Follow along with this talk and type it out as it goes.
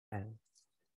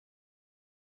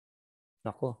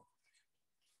Nako.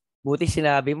 Buti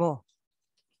sinabi mo.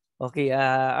 Okay,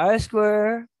 r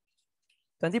square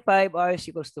 25, r is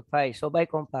equals to 5. So by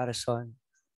comparison.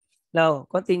 Now,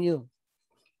 continue.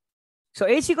 So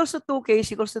h equals to 2, k is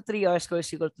equals to 3, r square is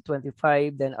equal to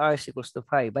 25, then r is equals to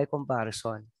 5 by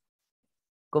comparison.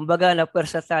 Kumbaga,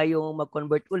 napwersa tayong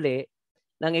mag-convert uli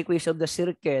ng equation of the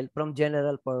circle from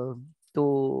general form to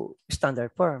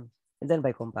standard form. And then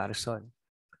by comparison.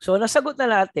 So, nasagot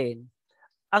na natin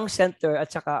ang center at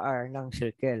saka r ng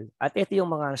circle. At ito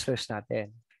yung mga answers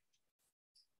natin.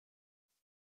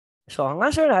 So, ang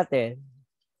answer natin,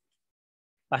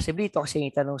 possibly ito kasi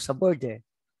yung tanong sa board eh.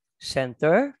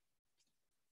 Center,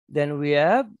 then we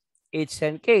have h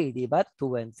and k, di ba?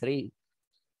 2 and 3.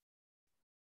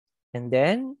 And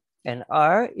then, and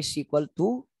r is equal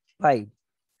to 5.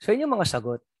 So, yun yung mga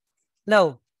sagot.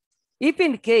 Now, if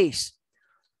in case,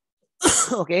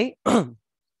 okay,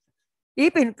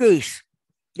 if in case,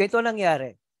 ganito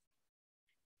nangyari,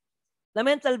 na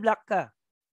mental block ka,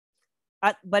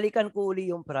 at balikan ko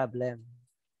uli yung problem.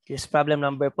 Is problem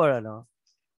number 4, ano?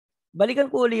 Balikan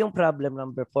ko uli yung problem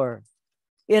number 4.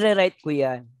 I-rewrite ko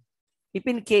yan. If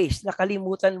in case,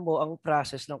 nakalimutan mo ang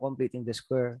process ng completing the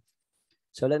square.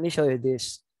 So, let me show you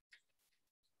this.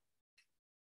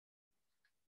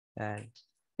 And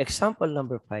example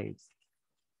number 5.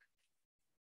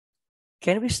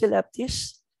 Can we still have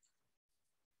this?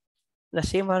 The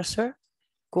same answer?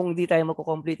 Kung di tayo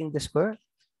magko-completing the square?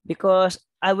 Because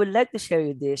I would like to share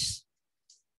you this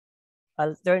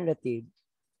alternative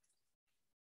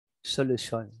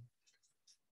solution.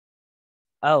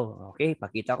 Oh, okay.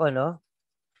 Pakita ko, no?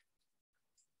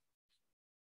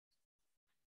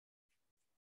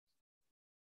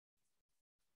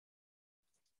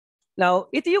 Now,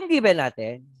 ito yung given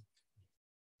natin.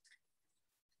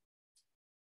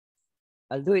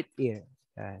 I'll do it here.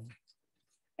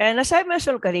 And as I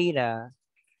mentioned kanina,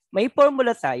 may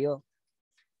formula tayo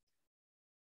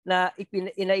na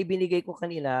ibinigay ko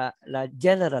kanina na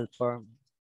general form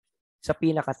sa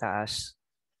pinakataas.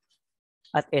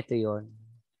 At ito yon.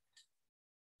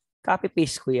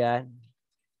 Copy-paste ko yan.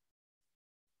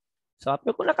 So,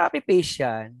 after ko na-copy-paste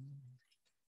yan,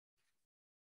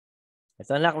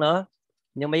 ito anak, no?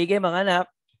 Yung maigay mga anak.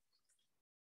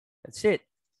 That's it.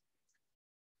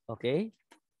 Okay?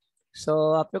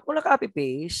 So, after ko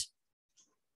na-copy-paste,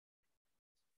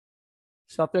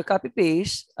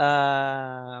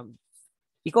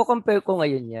 i-compare ko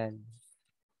ngayon yan.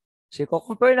 So,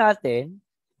 i-compare natin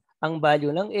ang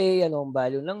value ng A, anong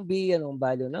value ng B, anong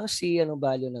value ng C, anong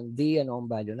value ng D, anong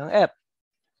value ng F.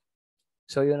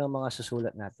 So, yun ang mga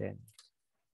susulat natin.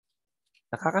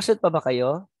 Nakakasunod pa ba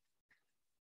kayo?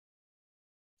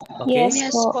 Okay?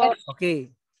 Yes po.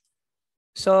 Okay.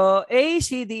 So, A,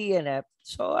 C, D, E, and F.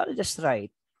 So, I'll just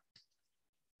write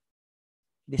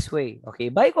this way. Okay,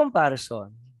 by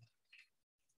comparison,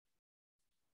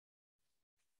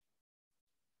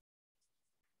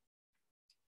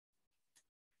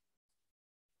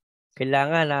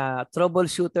 kailangan na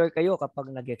troubleshooter kayo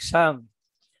kapag nag-exam.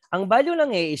 Ang value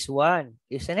ng A is 1,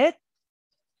 isn't it?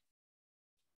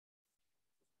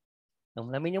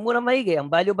 Namin nyo muna maigi.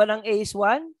 Ang value ba ng A is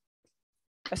 1?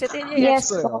 Kasi ito yung Yes,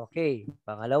 square. Okay,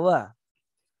 pangalawa.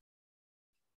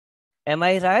 Am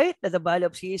I right that the value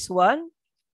of C is 1?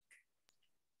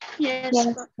 Yes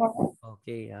po.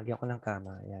 Okay, lagyan ko ng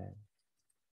kama. Yan.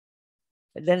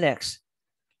 And then next.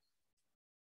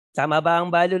 Tama ba ang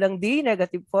value ng D?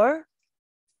 Negative 4?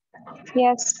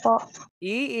 Yes po.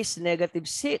 E is negative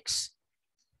 6.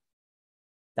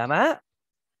 Tama?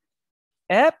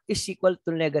 F is equal to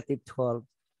negative 12.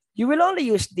 You will only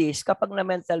use this kapag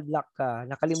na-mental block ka,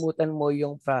 nakalimutan mo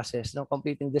yung process ng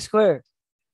completing the square.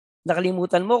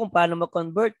 Nakalimutan mo kung paano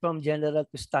mag-convert from general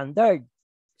to standard.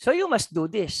 So you must do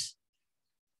this.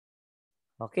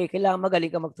 Okay, kailangan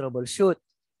magaling ka mag-troubleshoot.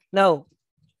 Now,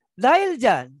 dahil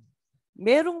dyan,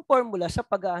 merong formula sa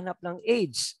pag-aanap ng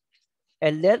age.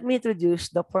 And let me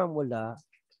introduce the formula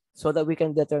so that we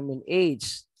can determine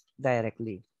age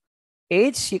directly.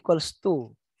 Age equals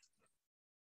to,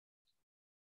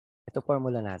 ito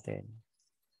formula natin.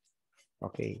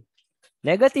 Okay.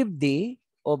 Negative D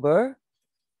over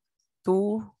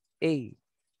 2A.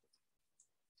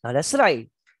 Now let's try.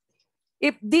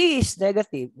 If D is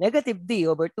negative, negative D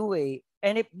over 2A,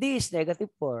 and if D is negative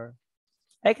 4,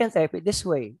 I can type it this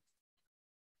way.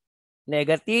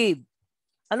 Negative.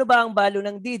 Ano ba ang value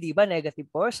ng D? Di ba negative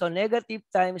 4? So negative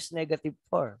times negative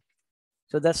 4.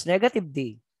 So that's negative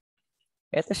D.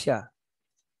 Ito siya.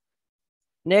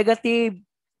 Negative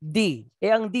D.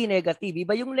 Ang D negative.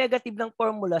 Iba yung negative ng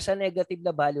formula sa negative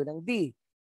na value ng D.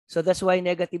 So that's why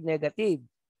negative, negative.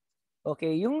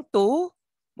 Okay, yung 2,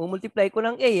 Mumultiply ko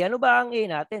ng A. Ano ba ang A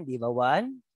natin? Di ba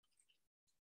 1?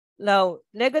 Now,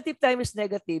 negative times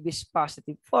negative is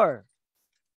positive 4.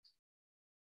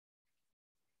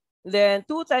 Then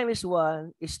 2 times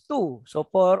 1 is 2. So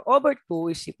 4 over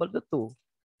 2 is equal to 2.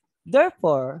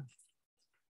 Therefore,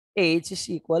 age is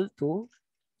equal to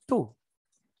 2.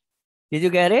 Did you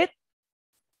get it?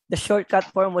 The shortcut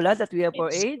formula that we have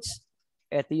for age.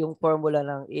 Ito yung formula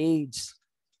ng age.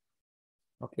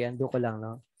 Okay, ando ko lang,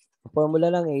 no? Ang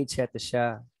formula ng age, ito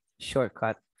siya.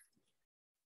 Shortcut.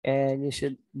 And you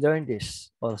should learn this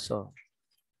also.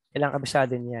 Kailangan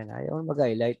kabisado niyan. Ayaw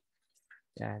mag-highlight.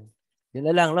 Yan. Yun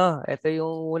na lang, no? Ito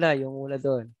yung una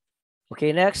doon.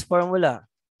 Okay, next formula.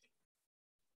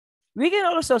 We can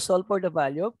also solve for the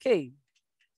value of K.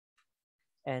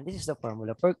 And this is the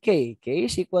formula for K. K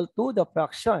is equal to the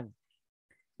fraction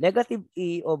negative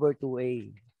E over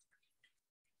 2A.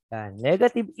 Yan.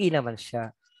 Negative E naman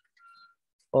siya.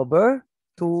 Over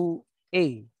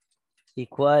 2A.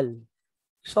 Equal.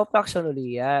 So, fraction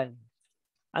uli yan.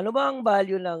 Ano ba ang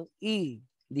value ng E?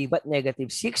 Di ba't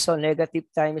negative 6? So, negative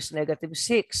times negative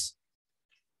 6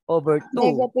 over 2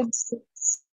 Negative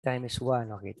 6. times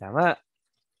 1. Okay, tama.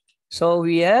 So,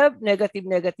 we have negative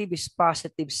is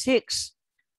positive 6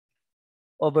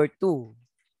 over 2.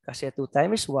 Kasi 2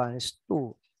 times 1 is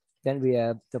 2. Then we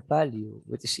have the value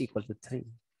which is equal to 3.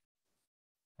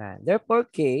 And therefore,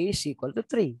 K is equal to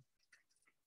 3.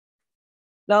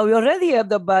 Now, we already have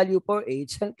the value for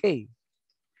H and K.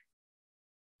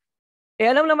 Eh,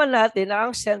 alam naman natin na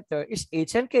ang center is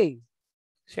H and K.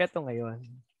 So, ito ngayon.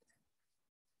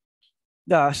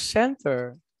 The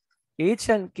center, H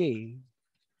and K,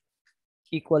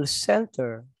 equals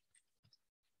center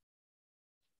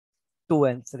 2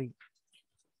 and 3.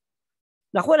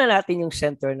 Nakuha na natin yung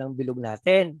center ng bilog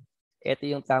natin. Ito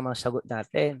yung tamang sagot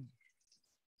natin.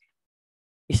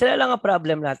 Isa na lang ang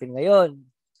problem natin ngayon.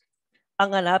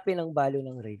 Ang hanapin ang value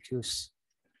ng radius.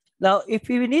 Now, if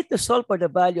we need to solve for the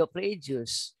value of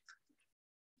radius,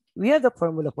 we have the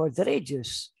formula for the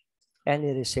radius. And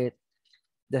it is it,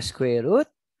 the square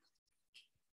root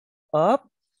of,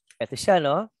 ito siya,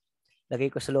 no?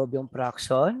 Lagay ko sa loob yung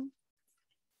fraction.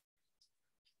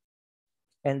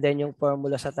 And then yung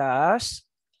formula sa taas,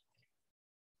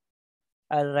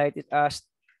 I'll write it as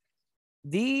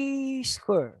D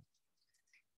square.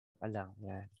 Alang,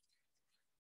 yan.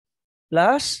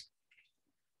 Plus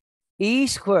E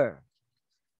square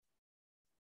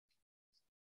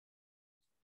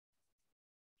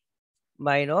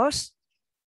minus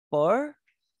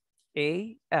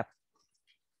 4AF.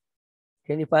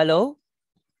 Can you follow?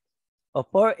 O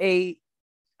 4A,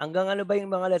 hanggang ano ba yung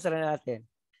mga letra natin?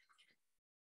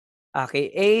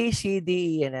 Okay, A, C,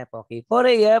 D, E, and F. Okay,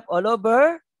 4AF all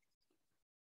over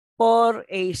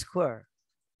 4A square.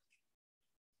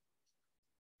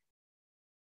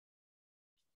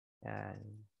 Yan.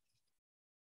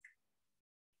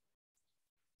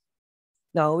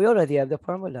 Now, we already have the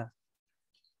formula.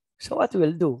 So, what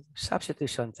we'll do,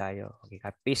 substitution tayo. Okay,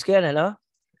 copy-paste ko yan, ano?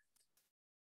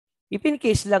 If in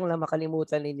case lang na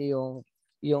makalimutan ninyo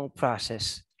yung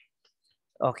process.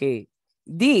 Okay,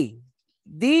 D.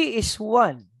 D is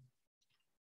 1.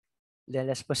 Then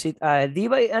let's proceed.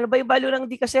 D ba, ano ba yung value ng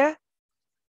D kasi?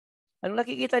 Anong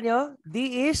nakikita nyo?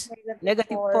 D is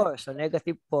negative 4. So,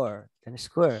 negative 4. Then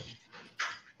square.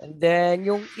 And then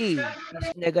yung E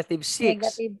is negative 6.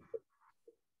 Negative.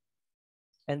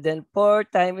 And then 4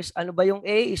 times, ano ba yung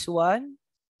A is 1.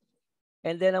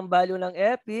 And then ang value ng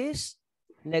F is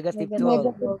negative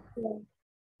 12.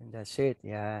 And that's it.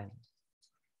 Yan.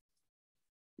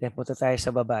 Then punta tayo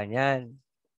sa baba niyan.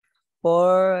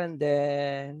 4 and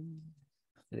then,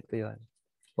 ulit ko yun.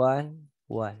 1,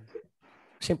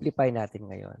 1. Simplify natin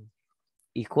ngayon.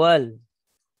 Equal.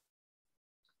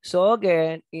 So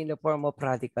again, in the form of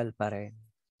radical pa rin.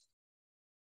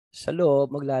 Sa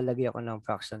loob, maglalagay ako ng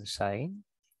fraction sign.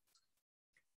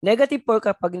 Negative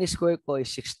 4 kapag ni-square ko is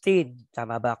 16.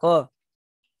 Tama ba ako?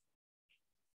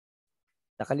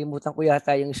 Nakalimutan ko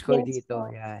yata yung square dito.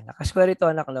 Yan. Nakasquare ito,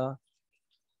 anak, no?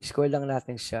 Square lang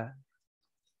natin siya.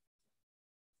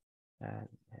 Yan.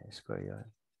 Square yun.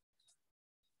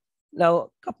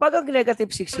 Now, kapag ang negative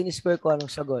 16 square ko,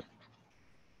 anong sagot?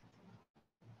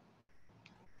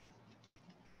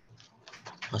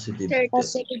 Positive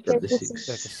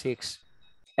 36.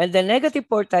 And then negative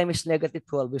 4 times negative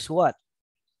 12 is what?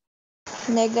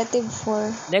 Negative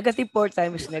 4. Negative 4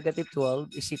 times negative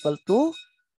 12 is equal to?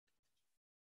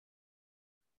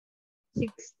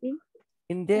 60.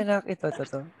 Hindi, anak. Ito.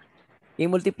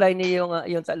 I-multiply niyo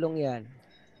yung talong yan.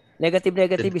 Negative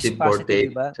is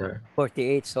positive, 48, diba? sir.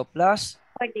 48. So, plus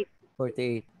 40.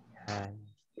 48. Yan.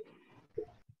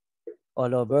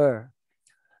 All over.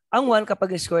 Ang 1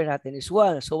 kapag square natin is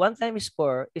 1. So 1 times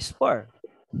 4 is 4.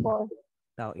 4.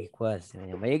 Now equals.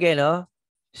 Mayigay, no?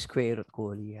 Square root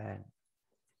ko yan.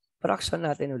 Fraction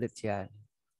natin ulit yan.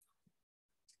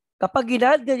 Kapag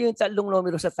ginad yung tatlong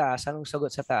numero sa taas, anong sagot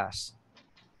sa taas?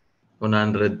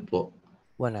 100 po.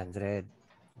 100.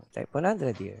 Type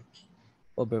 100 here.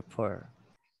 Over 4.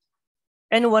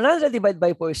 And 100 divided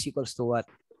by 4 is equals to what?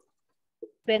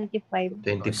 25.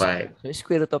 25. So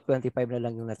square root of 25 na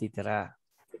lang yung natitira.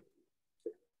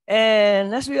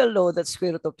 And as we all know that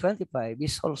square root of 25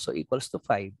 is also equals to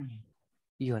 5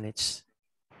 units.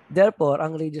 Therefore,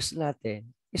 ang radius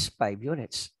natin is 5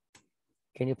 units.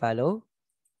 Can you follow?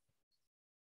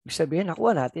 Ibig sabihin,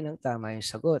 nakuha natin ang tama yung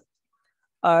sagot.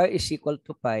 R is equal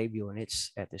to 5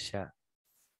 units. Ito siya.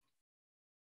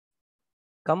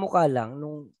 Kamukha lang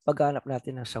nung paghanap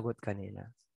natin ng sagot kanina.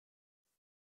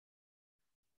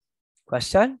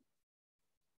 Question?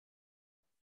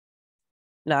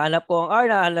 Nahanap ko ang R,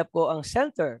 nahanap ko ang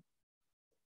center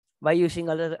by using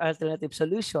alternative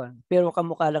solution. Pero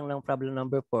kamukha lang ng problem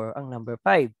number 4 ang number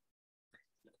 5.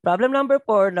 Problem number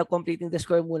 4, nag-completing the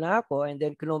square muna ako and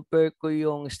then compare ko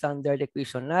yung standard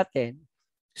equation natin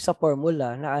sa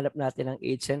formula. Nahanap natin ang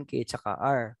H and K tsaka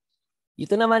R.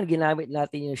 Ito naman, ginamit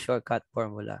natin yung shortcut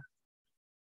formula.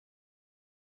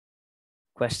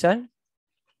 Question?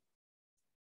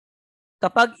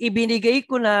 Kapag ibinigay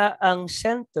ko na ang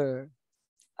center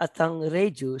at ang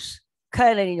radius,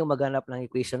 kaya na ninyong maghanap ng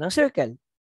equation ng circle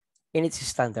in its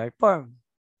standard form.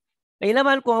 Ngayon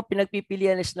naman, kung ang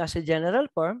pinagpipilian is nasa general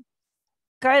form,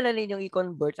 kaya na ninyong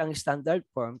i-convert ang standard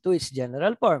form to its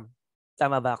general form.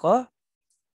 Tama ba ako?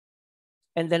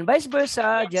 And then vice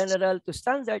versa, general to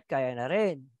standard, kaya na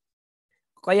rin.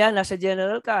 Kaya nasa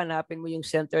general ka, hanapin mo yung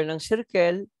center ng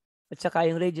circle at saka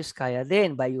yung radius, kaya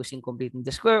din by using completing the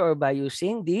square or by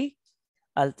using the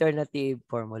alternative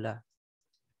formula.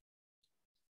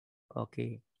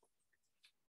 Okay.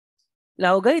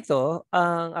 Now, ganito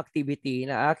ang activity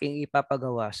na aking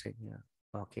ipapagawa sa inyo.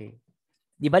 Okay.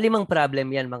 Di ba 5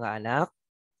 problem yan, mga anak?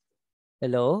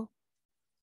 Hello?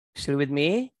 Still with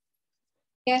me?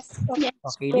 Yes.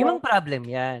 Okay, 5 problem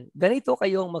yan. Ganito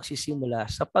kayong magsisimula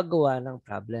sa paggawa ng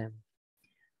problem.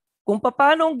 Kung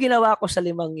paano ginawa ko sa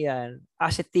 5 yan,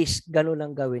 as it is, ganun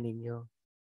ang gawin ninyo.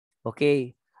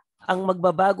 Okay. Ang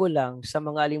magbabago lang sa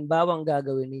mga alimbawang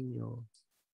gagawin ninyo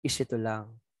is ito lang.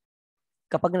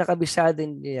 Kapag nakabisado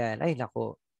niyo yan, ay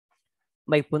nako,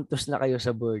 may puntos na kayo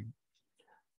sa board.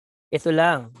 Ito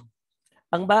lang.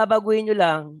 Ang babaguhin nyo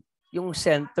lang, yung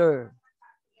center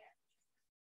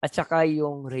at saka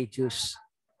yung radius.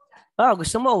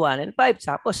 Gusto mo 1 and 5,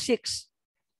 tapos 6,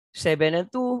 7 and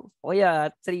 2, o kaya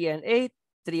 3 and 8,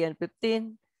 3 and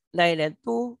 15, 9 and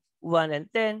 2, 1 and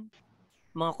 10,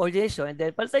 mga coordination. And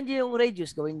then, palitan nyo yung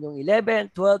radius, gawin yung 11,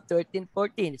 12, 13,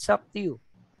 14. It's up to you.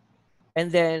 And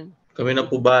then, Kami na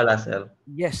po bahala, sir.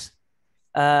 yes.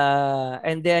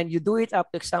 And then you do it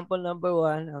up to example number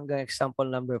 1 hanggang example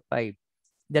number 5.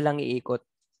 Dalang iikot.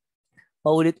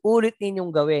 Paulit-ulit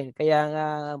ninyong gawin. Kaya nga,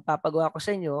 ang papagawa ko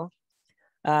sa inyo,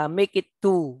 make it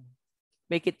 2.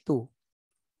 Make it 2.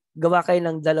 Gawa kayo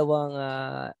ng dalawang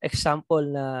example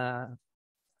na,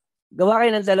 gawa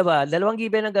kayo ng dalawang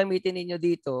given ang gamitin ninyo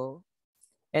dito,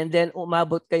 and then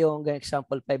umabot kayo hanggang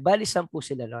example 5. Bali, 10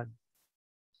 sila nun.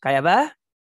 Kaya ba?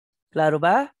 Klaro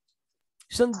ba?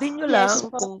 Sundin nyo lang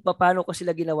kung paano ko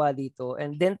sila ginawa dito.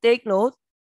 And then take note,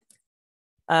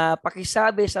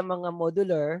 pakisabi sa mga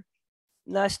modular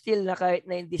na still na kahit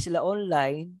na hindi sila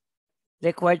online,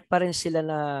 required pa rin sila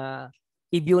na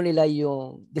i-view nila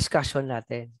yung discussion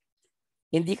natin.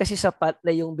 Hindi kasi sapat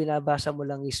na yung binabasa mo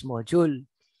lang is module.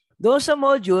 Doon sa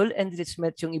module,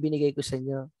 enrichment yung ibinigay ko sa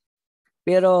inyo.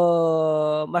 Pero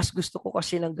mas gusto ko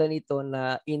kasi ng ganito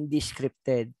na hindi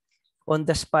scripted. On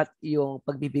the spot yung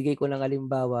pagbibigay ko ng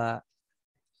halimbawa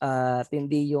at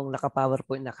hindi yung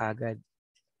naka-PowerPoint na kagad.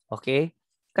 Okay?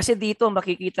 Kasi dito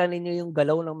makikita ninyo yung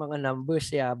galaw ng mga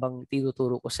numbers habang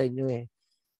tinuturo ko sa inyo eh.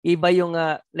 Iba yung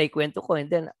naikwento ko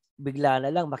and then bigla na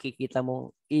lang makikita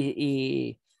mo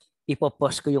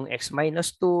ipopost ko yung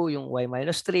x-2, yung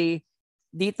y-3.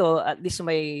 Dito at least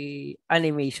may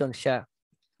animation siya.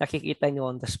 Nakikita nyo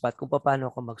on the spot kung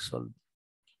paano ako mag-solve.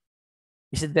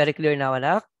 Is it very clear now,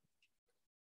 anak?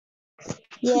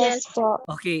 Yes po.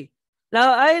 Okay.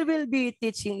 Now, I will be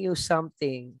teaching you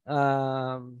something.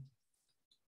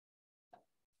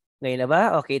 Ngayon na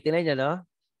ba? Okay, tinan nyo, no?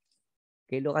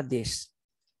 Okay, look at this.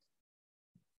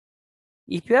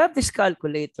 If you have this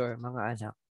calculator, mga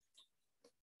anak,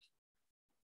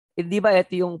 hindi ba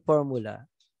ito yung formula?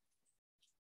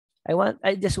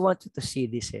 I just want you to see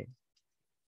this eh.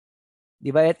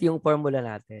 Di ba ito yung formula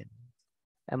natin?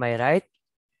 Am I right?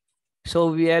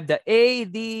 So we have the A,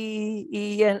 D,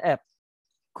 E, and F.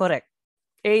 Correct.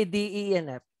 A, D, E,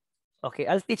 and F. Okay,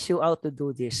 I'll teach you how to do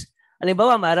this.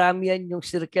 Halimbawa, marami yan yung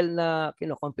circle na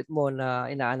kinocompute mo na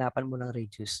inaanapan mo ng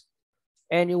radius.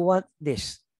 And you want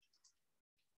this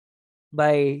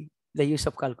by the use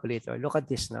of calculator. Look at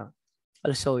this now.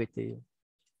 I'll show it to you.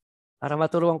 Para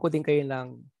maturuan ko din kayo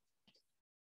ng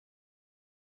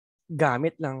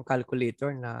gamit ng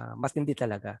calculator na matindi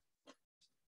talaga.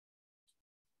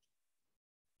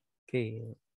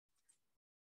 Okay.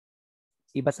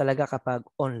 Iba talaga kapag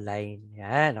online.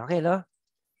 Yan. Okay, no?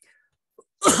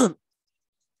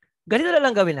 Ganito na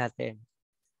lang gawin natin.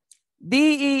 D,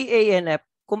 E, A, N, F.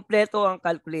 Kumpleto ang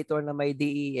calculator na may D,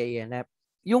 E, A, N, F.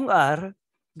 Yung R,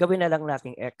 gawin na lang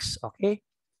nating X. Okay?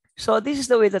 So, this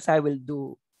is the way that I will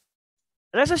do.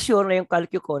 Rest assured na yung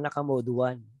calcu ko naka-mode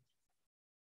 1.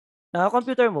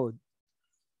 Naka-computer mode.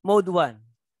 Mode 1.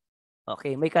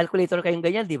 Okay, may calculator kayong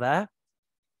ganyan, di ba?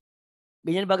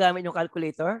 Ganyan ba gamit yung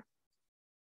calculator?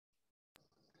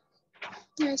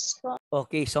 Yes po.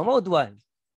 Okay, so mode 1.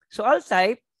 So I'll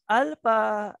type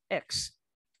alpha x.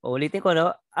 Ulitin ko,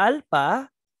 no? Alpha,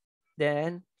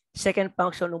 then second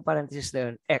function ng parenthesis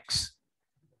na yun, x.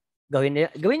 Gawin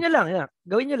nyo lang. Yan.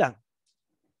 Gawin nyo lang.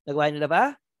 Nagawa nyo na ba?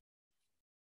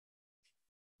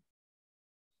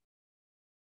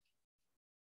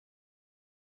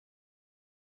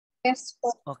 Yes po.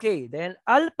 Okay, then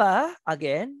alpha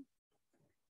again.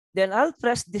 Then I'll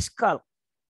press this calc.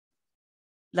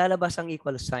 Lalabas ang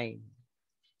equal sign.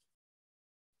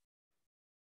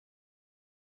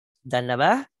 Done na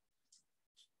ba?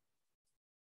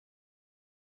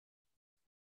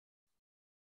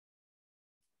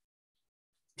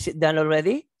 Is it done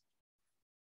already?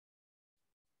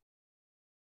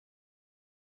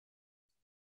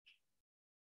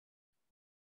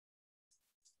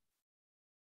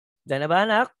 Done na ba,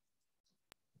 anak?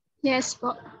 Yes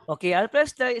po. Okay, I'll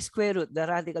press the square root, the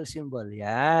radical symbol.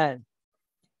 Yan.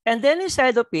 And then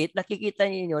inside of it, nakikita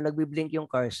niyo nagbiblink yung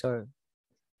cursor.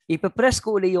 Ipapress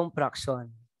ko uli yung fraction.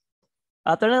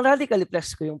 After ng radical,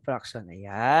 i-press ko yung fraction.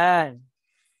 Ayan.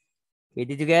 Okay,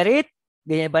 did you get it?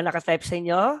 Ganyan ba nakatype sa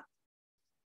inyo?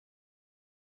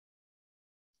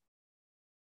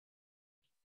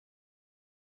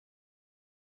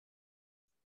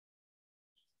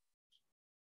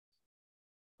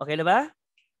 Okay na ba?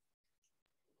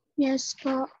 Yes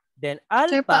po. Then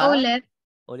Sir, pa alpha, ulit.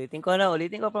 ulitin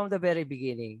ko from the very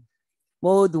beginning.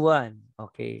 Mode 1.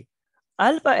 Okay.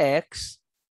 Alpha x,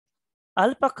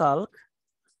 alpha calc,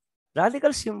 radical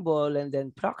symbol, and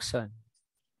then fraction.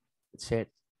 That's it.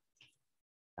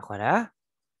 Ako na.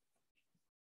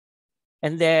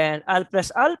 And then I'll press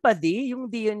alpha d, yung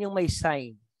d yun yung may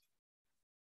sign.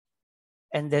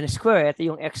 And then square, ito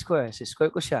yung x square. So square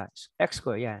ko siya. X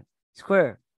square, yan.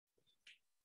 Square.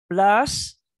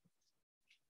 Plus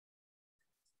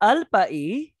alpha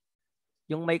e,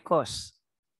 yung may cos.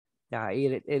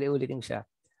 Ulitin siya.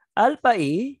 Alpha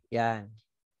e, yan.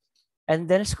 And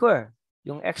then square,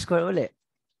 yung x square ulit.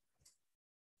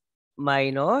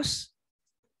 Minus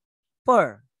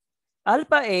 4.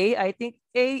 Alpha a, I think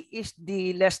a is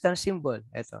the less than symbol.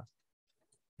 Ito.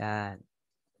 Yan.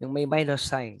 Yung may minus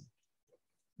sign.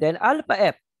 Then alpha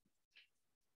f.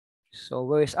 So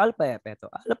where is alpha f? Ito.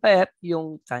 Alpha f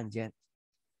yung tangent.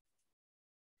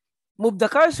 Move the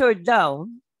cursor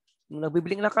down. Yung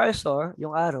nagbiblink na cursor,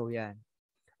 yung arrow, yan.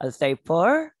 I'll type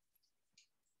 4.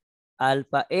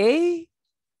 Alpha a.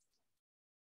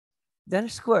 Then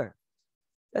square.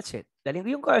 That's it. Daling ko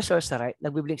yung cursor sa right.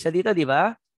 Nagbiblink siya dito, di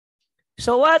ba?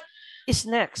 So what is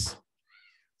next?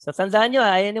 So tandaan nyo,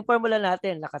 ayan yung formula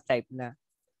natin. Nakatype na.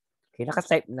 Okay,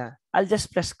 nakatype na. I'll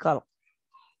just press calc.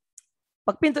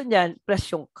 Pag pinto niyan, press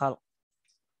yung calc.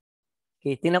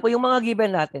 Okay, tingnan ko yung mga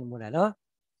given natin muna, no?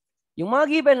 Yung mga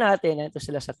given natin, ito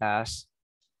sila sa taas.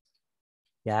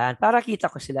 Yan, para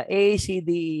kita ko sila. A, C,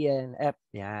 D, E, and F.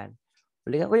 Yan.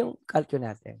 Ulitin ko yung calc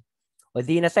natin. O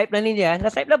di, na-type na ninyo yan.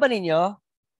 Na-type na ba ninyo?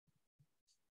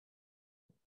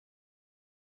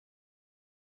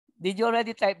 Did you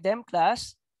already type them,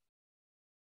 class?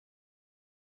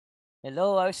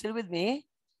 Hello, are you still with me?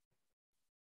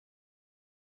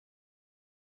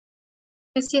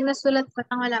 Kasi nasulat ko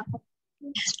nang wala po.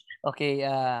 Okay,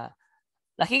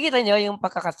 nakikita nyo yung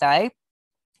pagkakatype?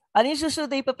 Ano yung susunod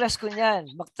na ipapress ko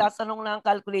niyan? Magtatanong na ang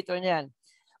calculator niyan.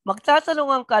 Magtatanong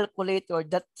ang calculator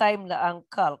that time na ang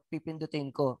calc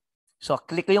pipindutin ko. So,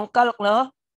 click ko yung calc,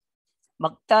 no?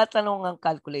 Magtatanong ang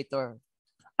calculator.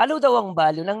 Ano daw ang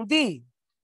value ng D?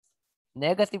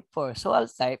 Negative 4. So, I'll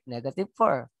type negative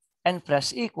 4 and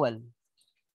press equal.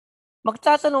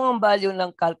 Magtatanong ang value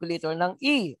ng calculator ng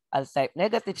E. I'll type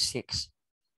negative 6.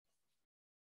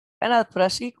 And I'll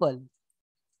press equal.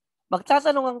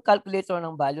 Magtatanong ang calculator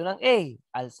ng value ng A.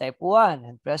 I'll type 1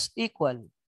 and press equal.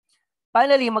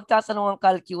 Finally, magtatanong ang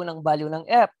calcu ng value ng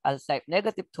F. I'll type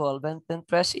 -12 and then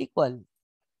press equal.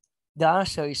 The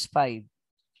answer is 5.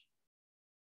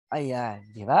 Ayan,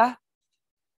 di ba?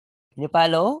 Can you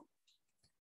follow?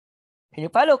 Can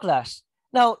you follow, class?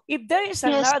 Now, if there is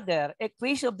another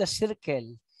equation of the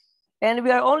circle and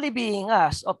we are only being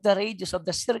asked of the radius of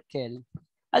the circle,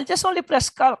 I'll just only press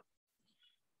calc.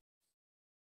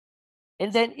 And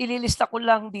then, ililista ko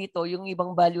lang dito yung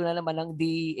ibang value na naman ng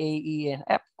D, A, E, and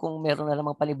F kung meron na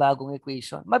namang panibagong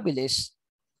equation. Mabilis.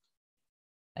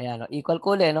 Ayan, no? Equal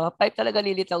ko ulit. No? 5 talaga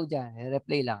lilitaw dyan.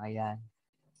 Replay lang. Ayan.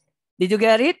 Did you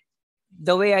get it?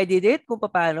 The way I did it? Kung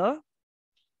paano?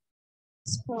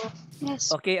 Yes.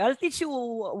 Okay, I'll teach you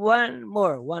one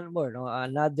more. No?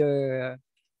 Another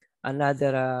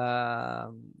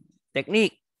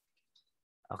technique.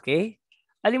 Okay?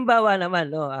 Halimbawa naman,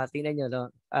 no? Tingnan nyo, no?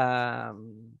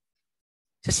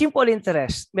 Sa simple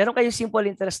interest, meron kayong simple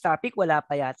interest topic, wala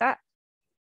pa yata.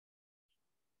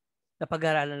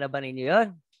 Napag-aralan na ba ninyo yun?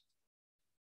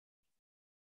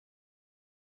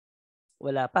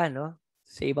 Wala pa, no?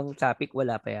 Sa ibang topic,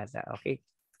 wala pa yata. Okay?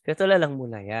 Ito lang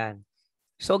muna yan.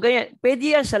 So, ganyan.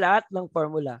 Pwede yan sa lahat ng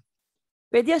formula.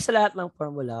 Pwede yan sa lahat ng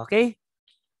formula. Okay?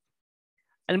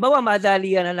 Halimbawa,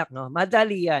 madali yan, anak, no?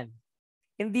 Madali yan.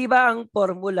 Hindi ba ang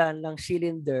formula ng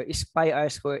cylinder is pi r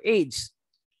square h?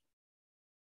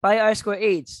 Pi r square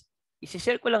h.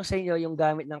 I-share ko lang sa inyo yung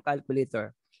gamit ng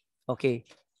calculator. Okay.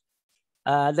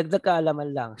 Dagdag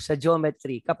kaalaman lang sa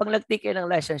geometry. Kapag nag-take ng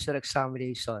licensure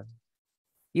examination,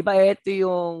 di ba ito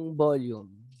yung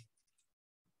volume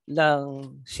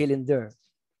ng cylinder?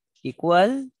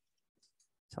 Equal.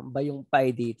 Saan ba yung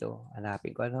pi dito?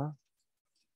 Hanapin ko, ano?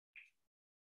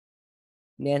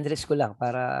 Ni-address ko lang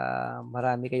para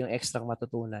marami kayong extra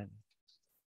matutunan.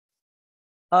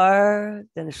 R,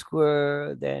 then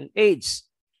square, then H.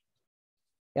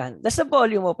 Yan. That's the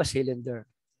volume of a cylinder.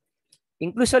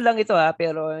 Inclusion lang ito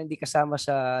pero hindi kasama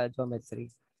sa geometry.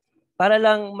 Para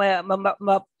lang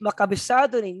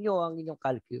makabisado ninyo ang inyong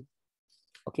calculus.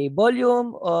 Okay,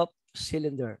 volume of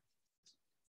cylinder.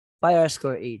 Pi r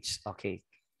square H. Okay.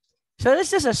 So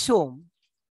let's just assume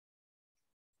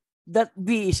that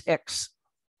B is X.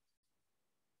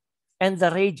 And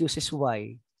the radius is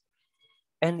y,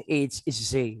 and h is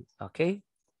z. Okay?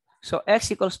 So x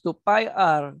equals to pi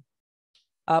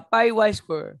y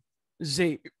square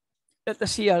z. Let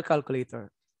us see our calculator.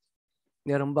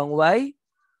 Meron bang y?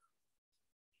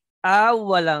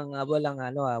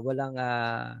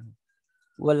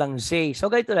 Walang z. So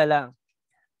ganito na lang.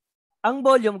 Ang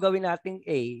volume gawin nating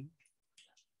a,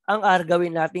 ang r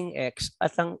gawin nating x,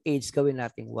 at ang h gawin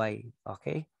nating y.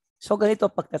 Okay? So ganito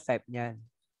pagka-type niyan.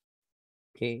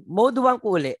 Okay, mode 1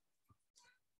 ko ulit.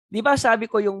 Di ba sabi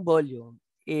ko yung volume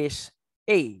is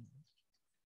A.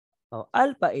 O,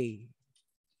 alpha A.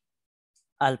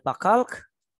 Alpha calc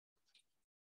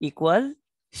equal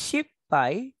shift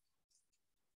pi.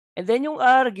 And then yung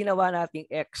R, ginawa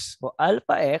nating X. O,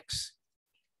 alpha X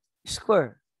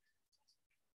square.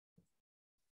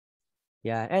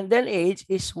 Yan. And then H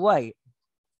is Y.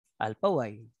 Alpha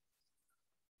Y.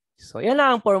 So, yan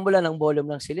na ang formula ng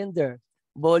volume ng cylinder.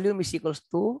 Volume is equals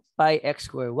to pi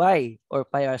x square y or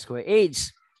pi r square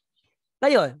h.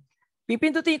 Ngayon,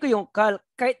 pipindutin ko yung calc.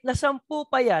 Kahit na 10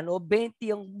 pa yan o 20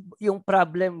 yung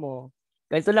problem mo,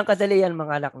 ganito lang kadali yan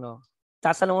mga anak, no?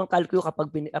 Tatanong ang calc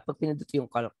kapag pinindot yung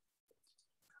calc.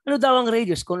 Ano daw ang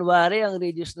radius? Kunwari, ang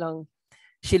radius ng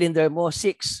cylinder mo,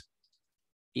 6.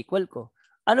 Equal ko.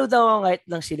 Ano daw ang height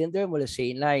ng cylinder mo? Let's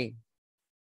say 9.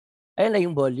 Ayan na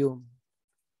yung volume.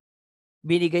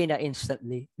 Binigay na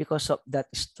instantly because of that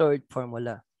stored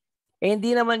formula. Eh,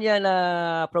 hindi naman yan na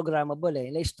programmable eh.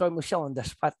 Na-store mo siya on the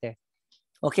spot eh.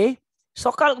 Okay?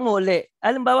 So, calc mo ulit.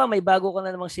 Halimbawa, may bago ka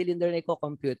na namang cylinder na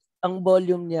i-compute. Ang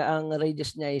volume niya, ang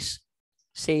radius niya is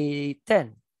say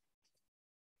 10.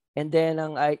 And then,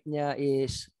 ang height niya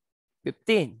is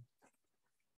 15.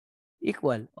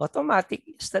 Equal. Automatic,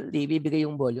 instantly, bibigay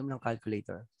yung volume ng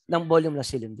calculator. Ng volume ng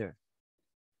cylinder.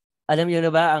 Alam niyo na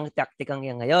ba ang taktikang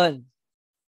yan ngayon?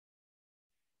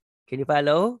 Can you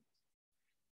follow?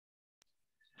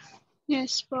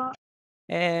 Yes po.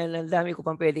 And ang dami ko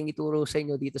pang pwedeng ituro sa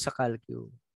inyo dito sa calcu.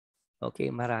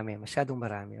 Okay, marami. Masyadong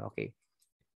marami. Okay.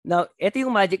 Now, ito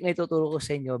yung magic na ituturo ko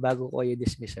sa inyo bago ko kayo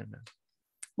dismiss na.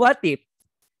 What if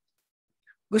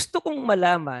gusto kong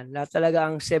malaman na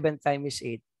talaga ang 7 times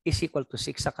 8 is equal to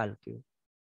 6 sa calcu?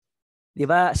 Di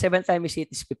ba? 7 times 8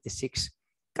 is 56.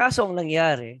 Kaso ang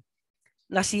nangyari,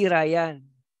 nasira yan.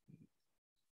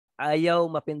 Ayaw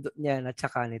mapindot niya at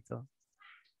saka nito.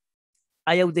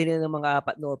 Ayaw din ng mga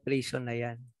apat na operation na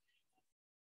yan.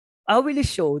 I will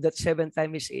show that 7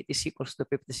 times 8 is equals to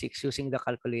 56 using the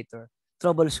calculator.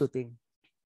 Troubleshooting.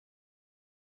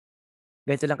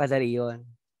 Ganito lang kadali yun.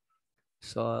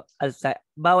 So,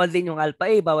 bawal din yung alpha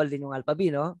A, bawal din yung alpha B,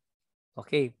 no?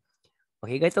 Okay.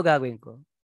 Okay, ganito gagawin ko.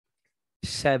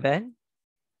 7.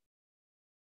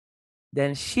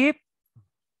 Then shift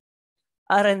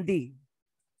R&D.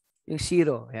 Yung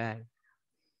 0. Ayan.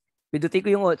 Pidutin ko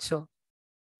yung 8.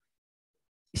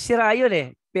 Sira yun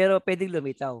eh. Pero pwedeng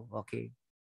lumitaw. Okay.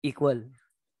 Equal.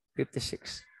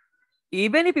 56.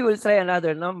 Even if you will try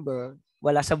another number,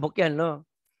 wala sa book yan, no?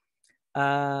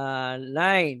 9.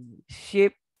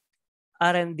 Shift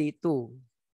R&D 2.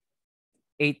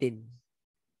 18.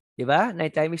 Diba? 9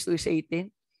 times 2 is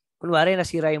 18. Kunwari,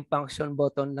 nasira yung function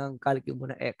button ng calculus mo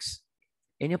na X.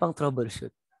 Yan yung pang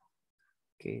troubleshoot.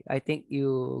 Okay. I think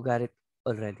you got it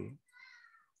already.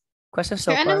 Questions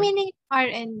so Sir, far? ano meaning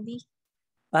R&D?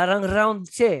 Parang round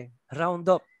siya. Round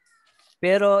up.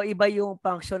 Pero iba yung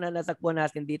function na natakbo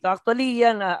natin dito. Actually,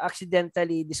 yan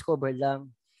accidentally discovered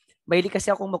lang. Mahilig kasi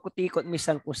akong makutikot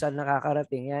minsan kung saan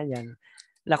nakakarating. Yan.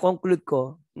 Na-conclude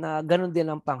ko na ganun din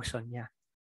ang function niya.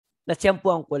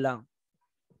 Natsyampuan ko lang.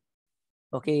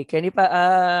 Okay,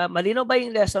 malinaw ba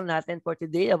yung lesson natin for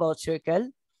today about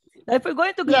circle? Now, if we're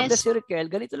going to graph the circle,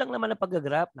 ganito lang naman ang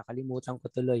pag-graph. Nakalimutan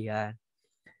ko tuloy yan.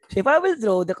 So if I will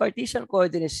draw the Cartesian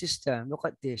coordinate system, look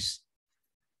at this.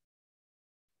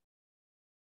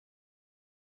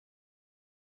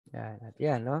 Yan, at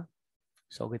yan, no?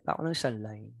 So, pa ako ng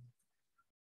sunline.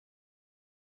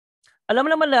 Alam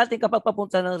naman natin kapag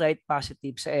papunta ng right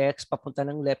positive sa X, papunta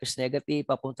ng left is negative,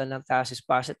 papunta ng taas is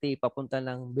positive, papunta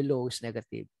ng below is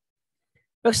negative.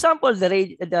 For example,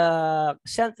 the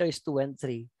center is 2 and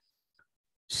 3.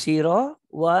 0,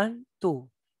 1, 2.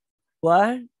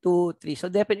 1, 2, 3. So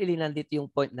definitely nandito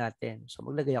yung point natin. So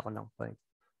maglagay ako ng point.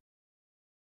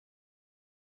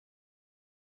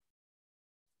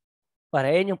 Para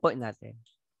yan yung point natin.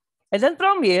 And then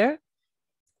from here,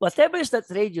 whatever is that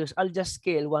radius, I'll just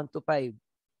scale 1 to 5.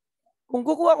 Kung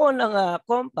kukuha ko ng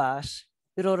compass,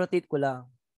 i-rotate ko lang.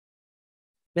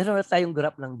 Meron na tayong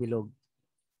graph ng bilog.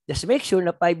 Just make sure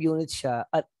na 5 units siya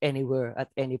at anywhere, at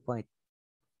any point.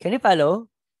 Can you follow?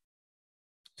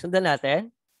 Sundan natin.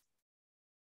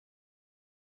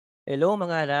 Hello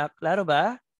mga anak. Klaro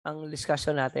ba ang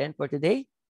discussion natin for today?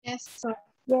 Yes, sir.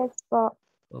 Yes po.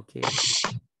 Okay.